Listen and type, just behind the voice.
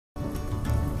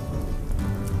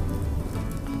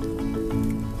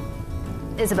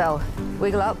Isabel,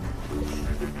 wiggle up.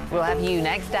 We'll have you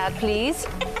next. Dad, please.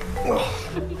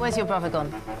 Where's your brother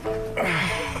gone?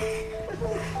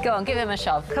 Go on, give him a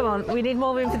shove. Come on, we need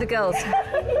more room for the girls.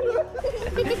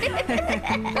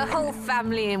 The whole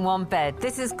family in one bed.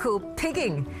 This is called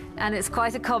pigging, and it's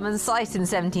quite a common sight in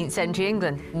 17th century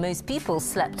England. Most people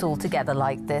slept all together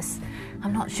like this.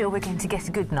 I'm not sure we're going to get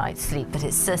a good night's sleep, but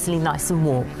it's certainly nice and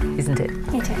warm, isn't it?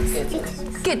 It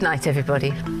is. Good night,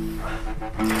 everybody.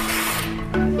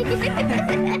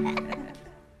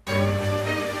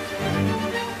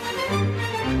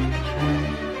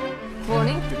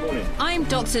 Morning. Good morning. I'm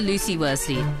Dr. Lucy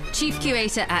Worsley, Chief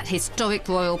Curator at Historic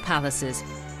Royal Palaces,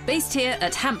 based here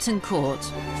at Hampton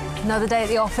Court. Another day at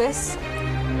the office.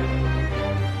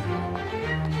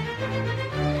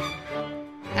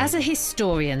 As a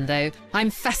historian, though, I'm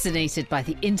fascinated by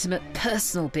the intimate,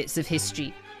 personal bits of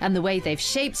history and the way they've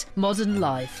shaped modern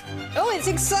life. Oh, it's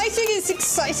exciting, it's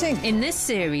exciting. In this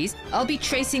series, I'll be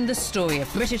tracing the story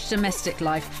of British domestic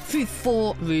life through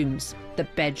 4 rooms: the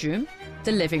bedroom,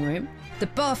 the living room, the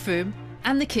bathroom,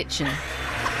 and the kitchen.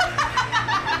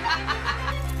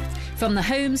 From the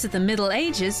homes of the Middle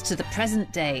Ages to the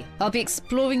present day, I'll be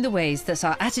exploring the ways that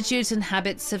our attitudes and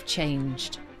habits have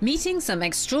changed, meeting some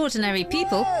extraordinary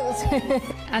people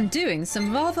and doing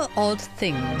some rather odd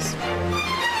things.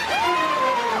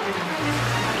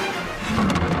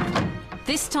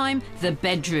 This time, the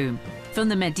bedroom. From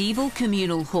the medieval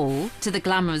communal hall to the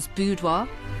glamorous boudoir.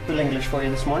 Full English for you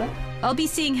this morning. I'll be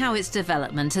seeing how its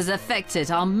development has affected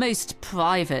our most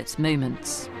private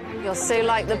moments. You're so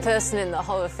like the person in the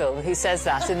horror film who says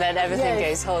that and then everything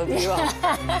goes horribly wrong.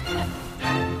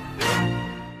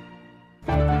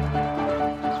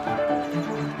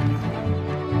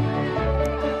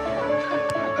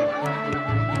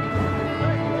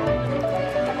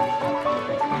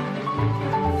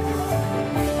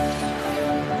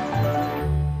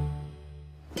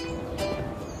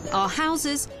 Our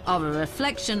houses are a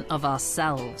reflection of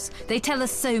ourselves. They tell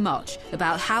us so much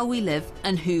about how we live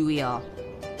and who we are.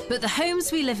 But the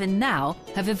homes we live in now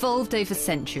have evolved over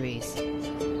centuries.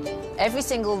 Every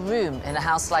single room in a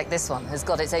house like this one has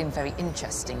got its own very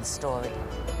interesting story.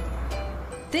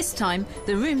 This time,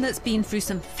 the room that's been through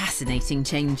some fascinating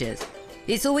changes.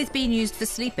 It's always been used for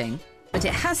sleeping, but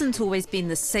it hasn't always been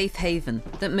the safe haven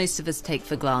that most of us take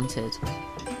for granted.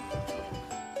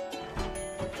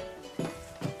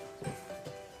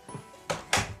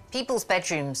 People's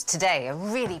bedrooms today are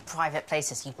really private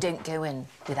places. You don't go in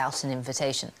without an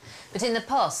invitation. But in the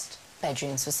past,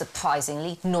 bedrooms were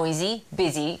surprisingly noisy,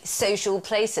 busy, social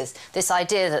places. This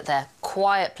idea that they're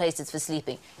quiet places for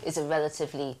sleeping is a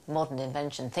relatively modern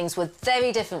invention. Things were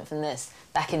very different from this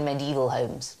back in medieval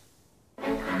homes.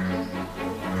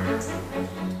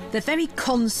 The very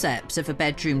concept of a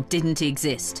bedroom didn't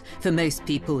exist for most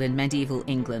people in medieval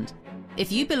England. If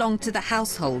you belonged to the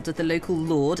household of the local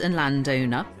lord and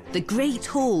landowner, the Great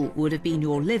Hall would have been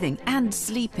your living and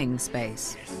sleeping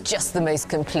space. Just the most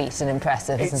complete and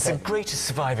impressive, isn't it? It's the greatest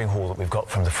surviving hall that we've got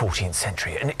from the 14th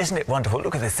century. And isn't it wonderful?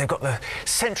 Look at this. They've got the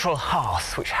central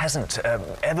hearth, which hasn't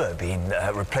ever been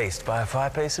replaced by a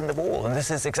fireplace in the wall. And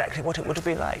this is exactly what it would have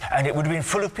been like. And it would have been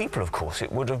full of people, of course. It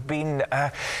would have been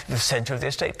the centre of the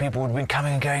estate. People would have been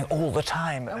coming and going all the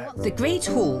time. The Great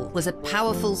Hall was a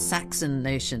powerful Saxon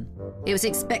notion. It was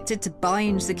expected to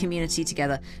bind the community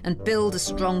together and build a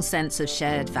strong sense of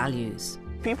shared values.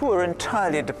 People were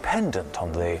entirely dependent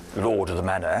on the lord of the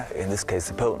manor, in this case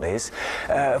the Pulteneys,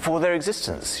 for their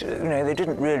existence. You know, they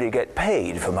didn't really get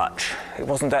paid for much. It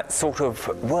wasn't that sort of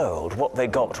world. What they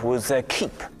got was their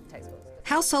keep.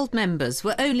 Household members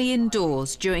were only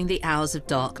indoors during the hours of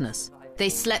darkness. They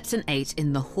slept and ate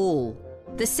in the hall.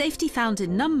 The safety found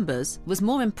in numbers was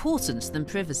more important than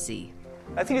privacy.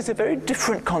 I think it's a very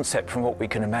different concept from what we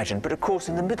can imagine, but of course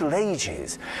in the Middle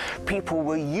Ages people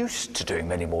were used to doing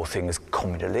many more things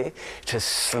communally, to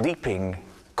sleeping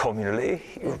communally.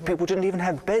 People didn't even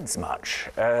have beds much.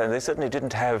 They certainly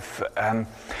didn't have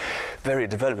very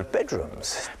developed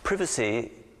bedrooms.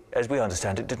 Privacy, as we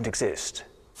understand it, didn't exist.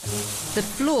 The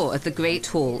floor of the Great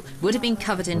Hall would have been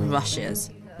covered in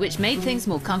rushes, which made things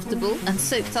more comfortable and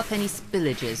soaked up any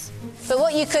spillages. But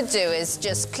what you could do is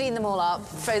just clean them all up,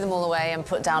 throw them all away and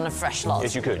put down a fresh lot.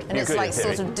 Yes, you could. And it's like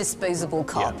sort of disposable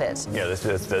carpet. Yeah, that's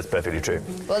perfectly true.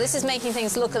 Well, this is making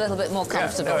things look a little bit more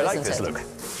comfortable, I like isn't this it?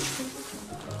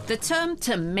 look. The term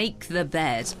 "to make the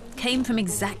bed" came from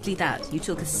exactly that. You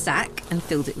took a sack and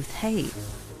filled it with hay.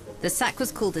 The sack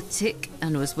was called a tick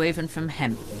and was woven from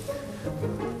hemp.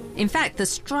 In fact, the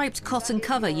striped cotton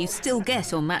cover you still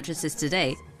get on mattresses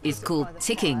today is called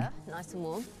ticking. Nice and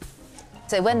warm.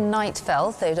 So when night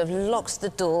fell, they would have locked the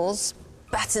doors,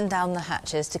 battened down the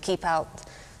hatches to keep out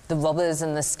the robbers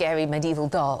and the scary medieval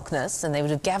darkness, and they would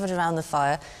have gathered around the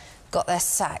fire, got their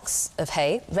sacks of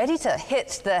hay, ready to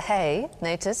hit the hay,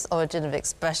 notice, origin of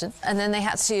expression, and then they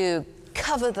had to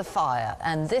cover the fire,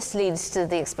 and this leads to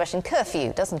the expression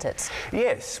curfew, doesn't it?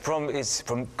 Yes, it's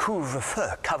from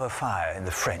couvre-feu, cover fire in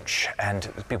the French, and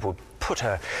people put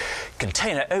a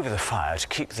container over the fire to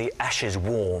keep the ashes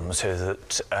warm so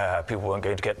that people weren't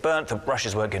going to get burnt, the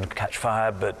brushes weren't going to catch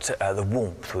fire, but the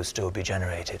warmth would still be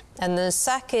generated. And the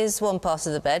sack is one part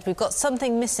of the bed. We've got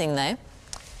something missing, though.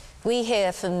 We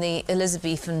hear from the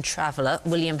Elizabethan traveller,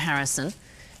 William Harrison,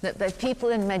 that the people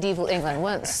in medieval England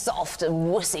weren't soft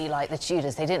and wussy like the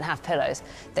Tudors. They didn't have pillows.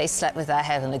 They slept with their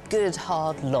head on a good,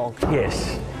 hard log.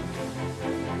 Yes.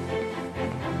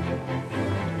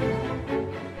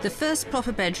 The first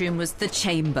proper bedroom was the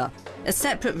chamber, a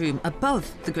separate room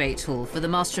above the Great Hall for the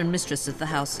master and mistress of the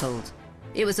household.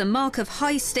 It was a mark of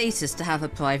high status to have a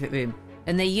private room,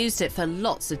 and they used it for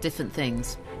lots of different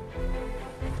things.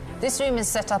 This room is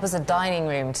set up as a dining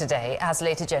room today, as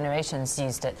later generations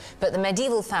used it. But the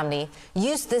medieval family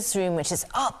used this room, which is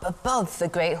up above the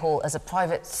Great Hall, as a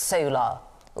private solar,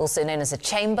 also known as a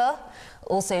chamber,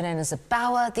 also known as a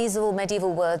bower. These are all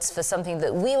medieval words for something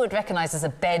that we would recognise as a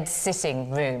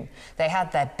bed-sitting room. They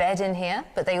had their bed in here,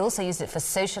 but they also used it for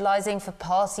socialising, for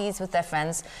parties with their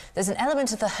friends. There's an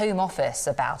element of the Home Office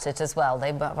about it as well.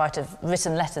 They might have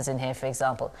written letters in here, for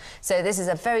example. So this is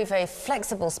a very, very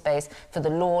flexible space for the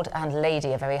lord and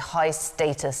lady, a very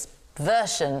high-status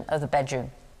version of the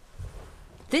bedroom.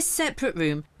 This separate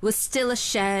room was still a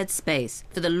shared space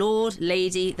for the lord,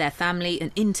 lady, their family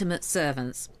and intimate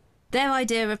servants. Their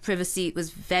idea of privacy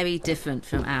was very different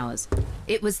from ours.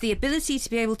 It was the ability to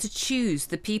be able to choose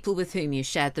the people with whom you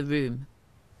shared the room.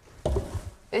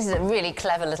 This is a really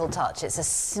clever little touch. It's a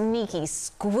sneaky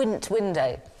squint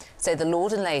window, so the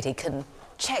lord and lady can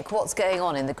check what's going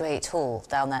on in the Great Hall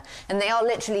down there. And they are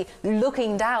literally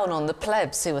looking down on the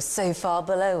plebs who are so far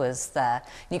below us there.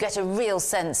 You get a real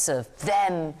sense of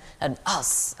them and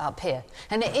us up here.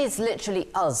 And it is literally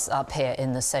us up here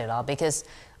in the solar, because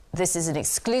this is an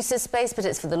exclusive space, but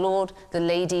it's for the lord, the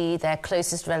lady, their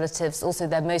closest relatives, also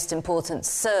their most important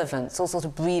servants, all sort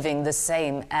of breathing the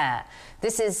same air.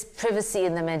 This is privacy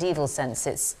in the medieval sense.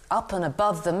 It's up and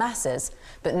above the masses,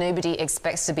 but nobody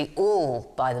expects to be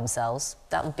all by themselves.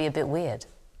 That would be a bit weird.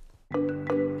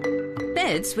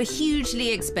 Beds were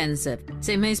hugely expensive,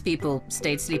 so most people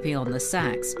stayed sleeping on the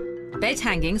sacks. Bed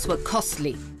hangings were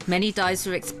costly. Many dyes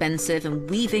were expensive and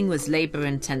weaving was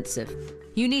labour-intensive.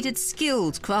 You needed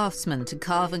skilled craftsmen to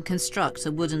carve and construct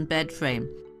a wooden bed frame,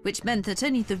 which meant that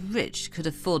only the rich could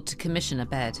afford to commission a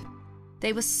bed.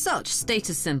 They were such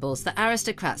status symbols that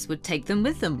aristocrats would take them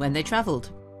with them when they travelled.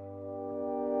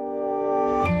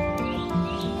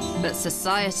 But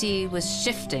society was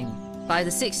shifting. By the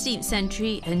 16th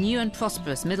century, a new and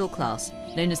prosperous middle class,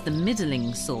 known as the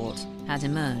middling sort, had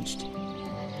emerged.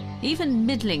 Even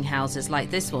middling houses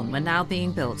like this one were now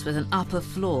being built with an upper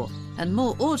floor, and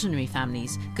more ordinary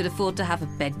families could afford to have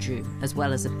a bedroom as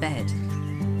well as a bed.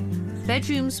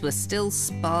 Bedrooms were still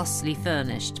sparsely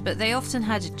furnished, but they often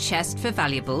had a chest for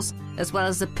valuables, as well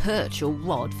as a perch or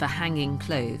rod for hanging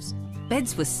clothes.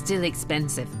 Beds were still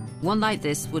expensive. One like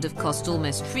this would have cost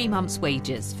almost 3 months'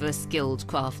 wages for a skilled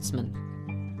craftsman.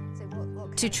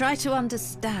 To try to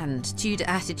understand Tudor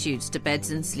attitudes to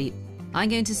beds and sleep, I'm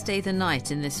going to stay the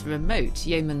night in this remote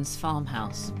yeoman's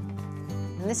farmhouse.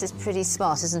 And this is pretty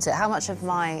smart, isn't it? How much of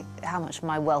my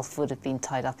wealth would have been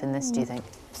tied up in this, do you think?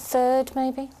 Third,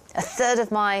 maybe. A third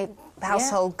of my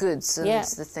household goods and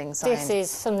the things I own. This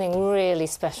is something really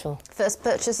special. First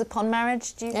purchase upon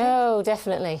marriage, do you think? Oh,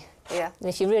 definitely. Yeah. And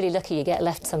if you're really lucky, you get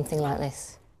left something like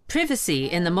this. Privacy,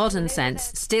 in the modern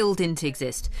sense, still didn't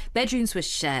exist. Bedrooms were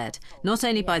shared, not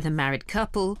only by the married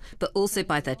couple, but also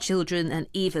by their children and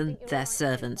even their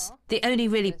servants. The only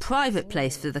really private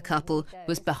place for the couple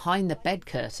was behind the bed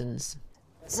curtains.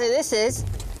 So this is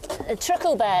A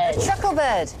truckle bed. a truckle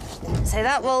bed. So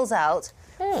that rolls out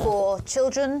for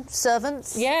children,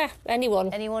 servants. Yeah,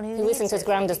 anyone. Anyone who who needs isn't as it,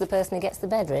 grand really. as the person who gets the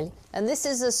bed, really. And this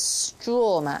is a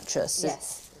straw mattress.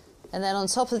 Yes. And then on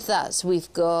top of that,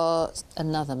 we've got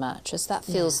another mattress. That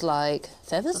feels like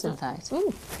feathers, in fact.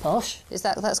 Ooh, posh.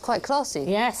 That's quite classy.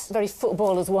 Yes, very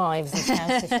footballers' wives, this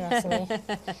house, if you're asking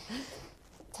me.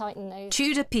 Tighten those.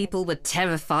 Tudor people were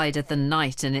terrified of the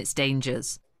night and its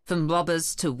dangers, from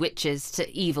robbers to witches to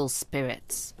evil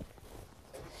spirits.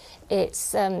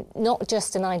 It's not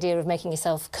just an idea of making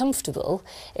yourself comfortable,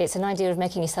 it's an idea of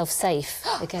making yourself safe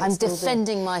against I'm all the-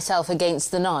 defending myself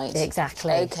against the night.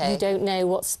 Exactly. OK. You don't know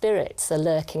what spirits are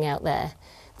lurking out there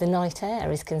the night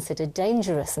air is considered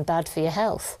dangerous and bad for your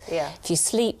health. Yeah. If you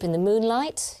sleep in the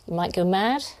moonlight, you might go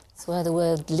mad. That's where the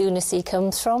word lunacy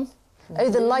comes from. Oh,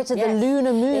 the light of the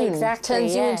lunar moon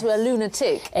turns you into a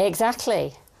lunatic.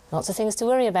 Exactly. Lots of things to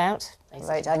worry about.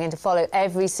 Right, I'm going to follow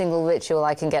every single ritual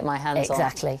I can get my hands on.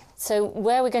 Exactly. So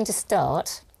where we're going to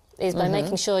start is by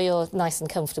making sure you're nice and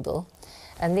comfortable.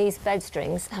 And these bed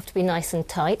strings have to be nice and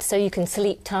tight so you can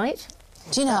sleep tight.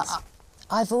 Do you know,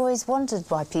 I've always wondered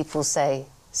why people say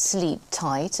sleep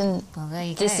tight, and Well, there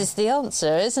you this go. is the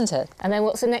answer, isn't it? And then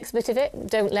what's the next bit of it?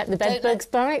 Don't let the bed bugs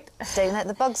bite. Don't let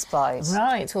the bugs bite.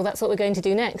 Right, well, that's what we're going to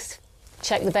do next.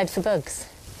 Check the bed for bugs.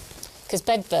 Because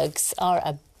bed bugs are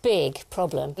a big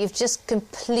problem. You've just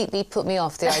completely put me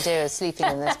off the idea of sleeping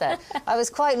in this bed. I was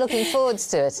quite looking forward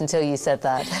to it until you said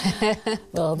that.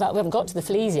 Well, we haven't got to the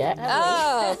fleas yet, have we?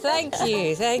 Oh, thank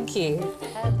you, thank you.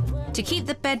 To keep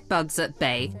the bed bugs at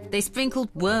bay, they sprinkled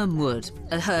wormwood,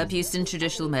 a herb used in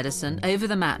traditional medicine, over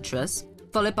the mattress,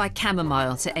 followed by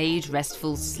chamomile to aid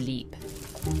restful sleep.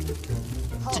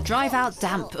 To drive out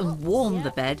damp and warm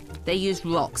the bed, they used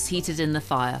rocks heated in the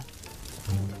fire.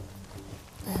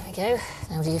 There we go.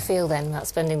 How do you feel then about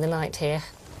spending the night here?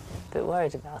 A bit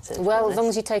worried about it. Well, as long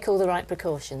as you take all the right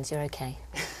precautions, you're OK.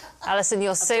 Alison,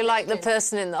 you're so like the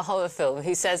person in the horror film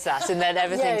who says that and then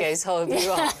everything goes horribly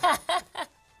wrong.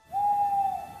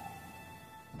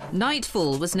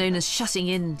 Nightfall was known as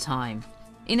shutting-in time.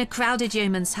 In a crowded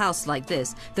yeoman's house like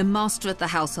this, the master of the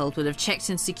household would have checked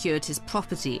and secured his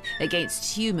property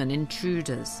against human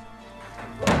intruders.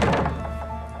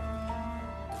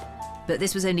 But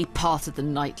this was only part of the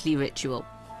nightly ritual.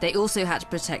 They also had to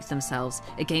protect themselves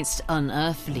against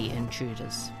unearthly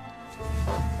intruders.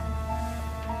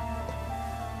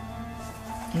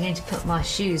 I'm going to put my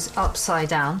shoes upside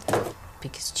down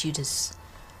because Tudors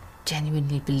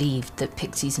genuinely believed that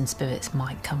pixies and spirits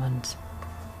might come and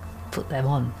put them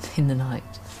on in the night.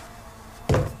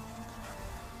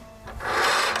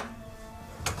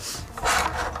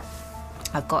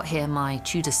 I've got here my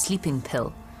Tudor sleeping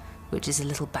pill, which is a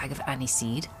little bag of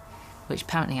aniseed, which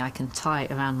apparently I can tie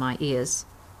around my ears,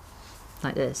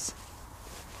 like this.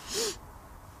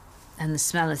 And the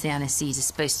smell of the aniseed is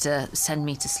supposed to send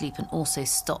me to sleep and also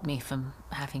stop me from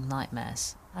having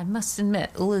nightmares. I must admit,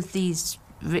 all of these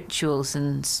rituals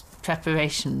and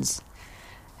preparations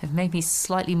have made me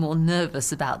slightly more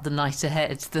nervous about the night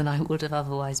ahead than I would have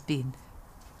otherwise been.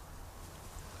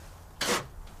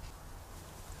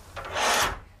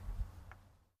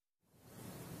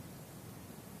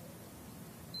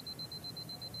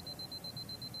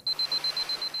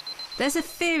 There's a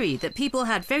theory that people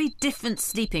had very different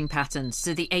sleeping patterns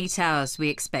to the 8 hours we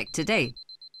expect today.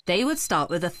 They would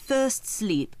start with a first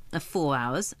sleep of 4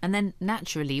 hours and then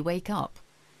naturally wake up.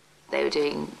 They were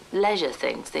doing leisure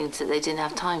things that they didn't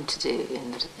have time to do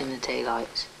in the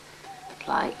daylight,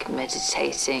 like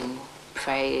meditating,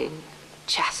 praying,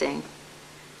 chatting,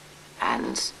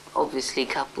 and obviously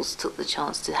couples took the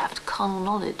chance to have carnal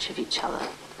knowledge of each other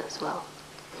as well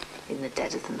in the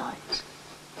dead of the night.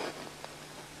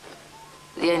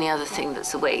 The only other thing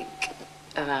that's awake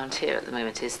around here at the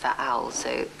moment is that owl, so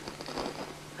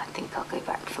I think I'll go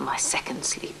back for my second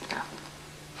sleep now.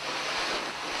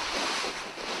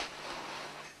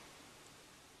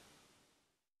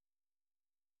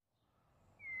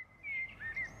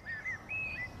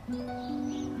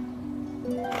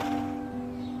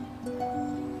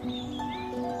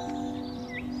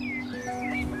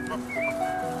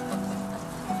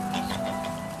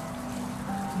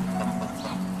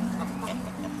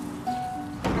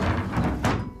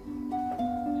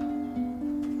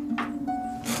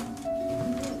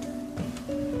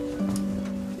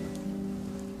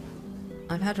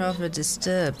 I've had rather a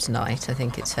disturbed night, I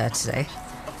think it's fair to say.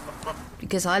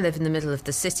 Because I live in the middle of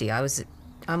the city,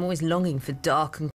 I'm always longing for dark and